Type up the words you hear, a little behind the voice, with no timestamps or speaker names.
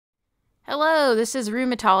Hello, this is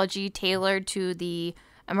Rheumatology tailored to the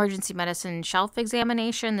emergency medicine shelf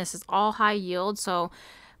examination. This is all high yield, so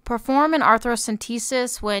perform an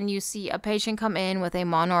arthrocentesis when you see a patient come in with a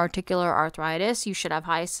monoarticular arthritis. You should have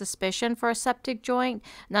high suspicion for a septic joint.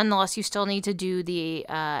 Nonetheless, you still need to do the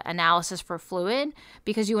analysis for fluid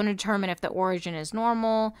because you want to determine if the origin is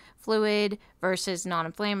normal, fluid versus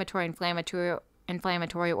non-inflammatory,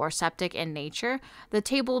 inflammatory or septic in nature. The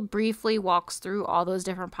table briefly walks through all those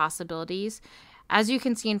different possibilities. As you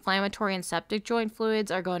can see, inflammatory and septic joint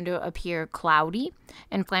fluids are going to appear cloudy.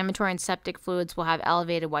 Inflammatory and septic fluids will have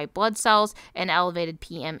elevated white blood cells and elevated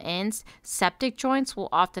PMNs. Septic joints will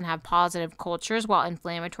often have positive cultures, while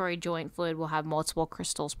inflammatory joint fluid will have multiple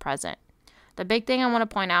crystals present. The big thing I want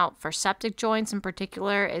to point out for septic joints in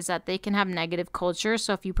particular is that they can have negative culture.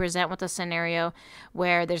 So if you present with a scenario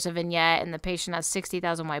where there's a vignette and the patient has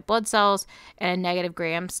 60,000 white blood cells and a negative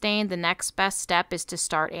gram stain, the next best step is to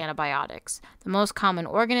start antibiotics. The most common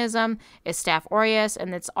organism is Staph aureus,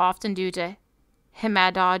 and it's often due to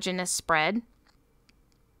hematogenous spread.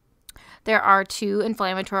 There are two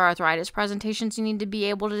inflammatory arthritis presentations you need to be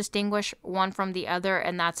able to distinguish one from the other,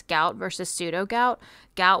 and that's gout versus pseudogout.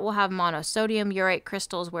 Gout will have monosodium urate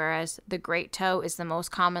crystals, whereas the great toe is the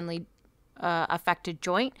most commonly affected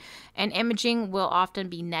joint, and imaging will often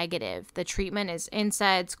be negative. The treatment is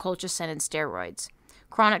NSAIDs, colchicine, and steroids.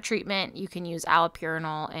 Chronic treatment, you can use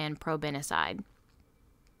allopurinol and probenecide.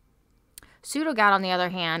 Pseudogout, on the other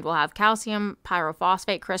hand, will have calcium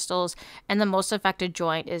pyrophosphate crystals, and the most affected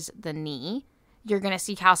joint is the knee. You're going to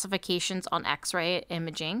see calcifications on X-ray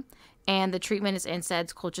imaging, and the treatment is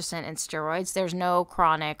NSAIDs, colchicine, and steroids. There's no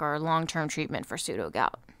chronic or long-term treatment for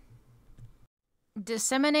pseudogout.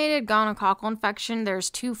 Disseminated gonococcal infection, there's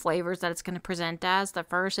two flavors that it's going to present as. The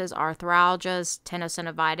first is arthralgias,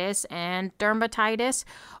 tenosynovitis, and dermatitis,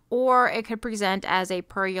 or it could present as a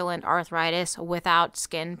purulent arthritis without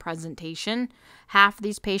skin presentation. Half of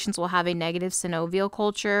these patients will have a negative synovial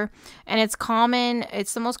culture, and it's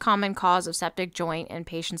the most common cause of septic joint in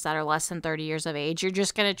patients that are less than 30 years of age. You're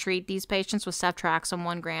just going to treat these patients with ceftriaxone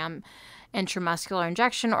 1 gram intramuscular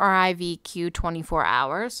injection or IV Q 24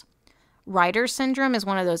 hours. Reiter syndrome is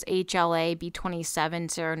one of those HLA-B27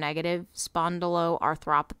 seronegative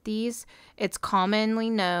spondyloarthropathies. It's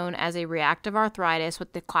commonly known as a reactive arthritis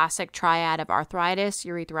with the classic triad of arthritis,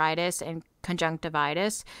 urethritis, and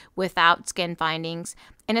conjunctivitis without skin findings,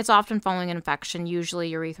 and it's often following an infection,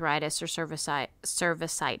 usually urethritis or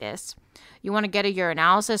cervicitis. You want to get a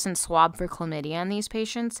urinalysis and swab for chlamydia in these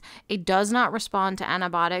patients. It does not respond to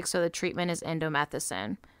antibiotics, so the treatment is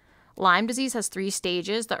indomethacin. Lyme disease has 3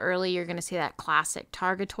 stages. The early, you're going to see that classic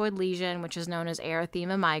targetoid lesion, which is known as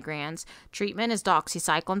erythema migrans. Treatment is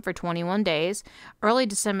doxycycline for 21 days. Early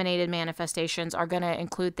disseminated manifestations are going to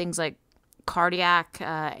include things like cardiac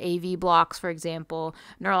AV blocks, for example.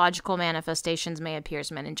 Neurological manifestations may appear as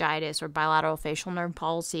meningitis or bilateral facial nerve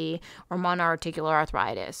palsy or monoarticular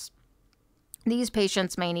arthritis. These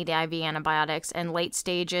patients may need IV antibiotics, and late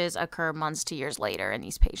stages occur months to years later in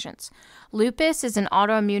these patients. Lupus is an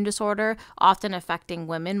autoimmune disorder, often affecting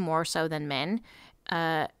women more so than men.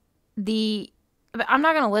 I'm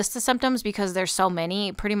not going to list the symptoms because there's so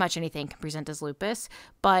many. Pretty much anything can present as lupus,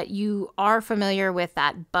 but you are familiar with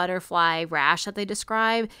that butterfly rash that they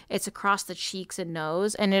describe. It's across the cheeks and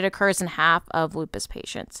nose, and it occurs in half of lupus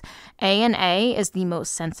patients. ANA is the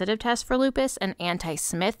most sensitive test for lupus, and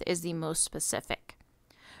anti-Smith is the most specific.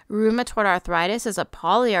 Rheumatoid arthritis is a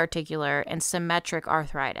polyarticular and symmetric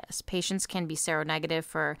arthritis. Patients can be seronegative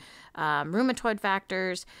for rheumatoid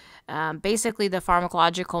factors. Basically, the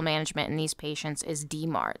pharmacological management in these patients is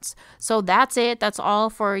DMARDs. So that's it. That's all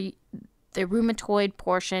for the rheumatoid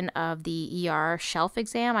portion of the ER shelf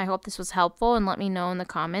exam. I hope this was helpful, and let me know in the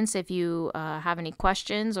comments if you have any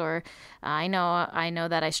questions, or I know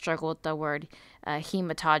that I struggled with the word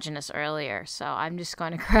hematogenous earlier, so I'm just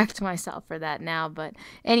going to correct myself for that now. But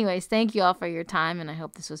anyways, thank you all for your time, and I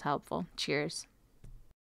hope this was helpful. Cheers.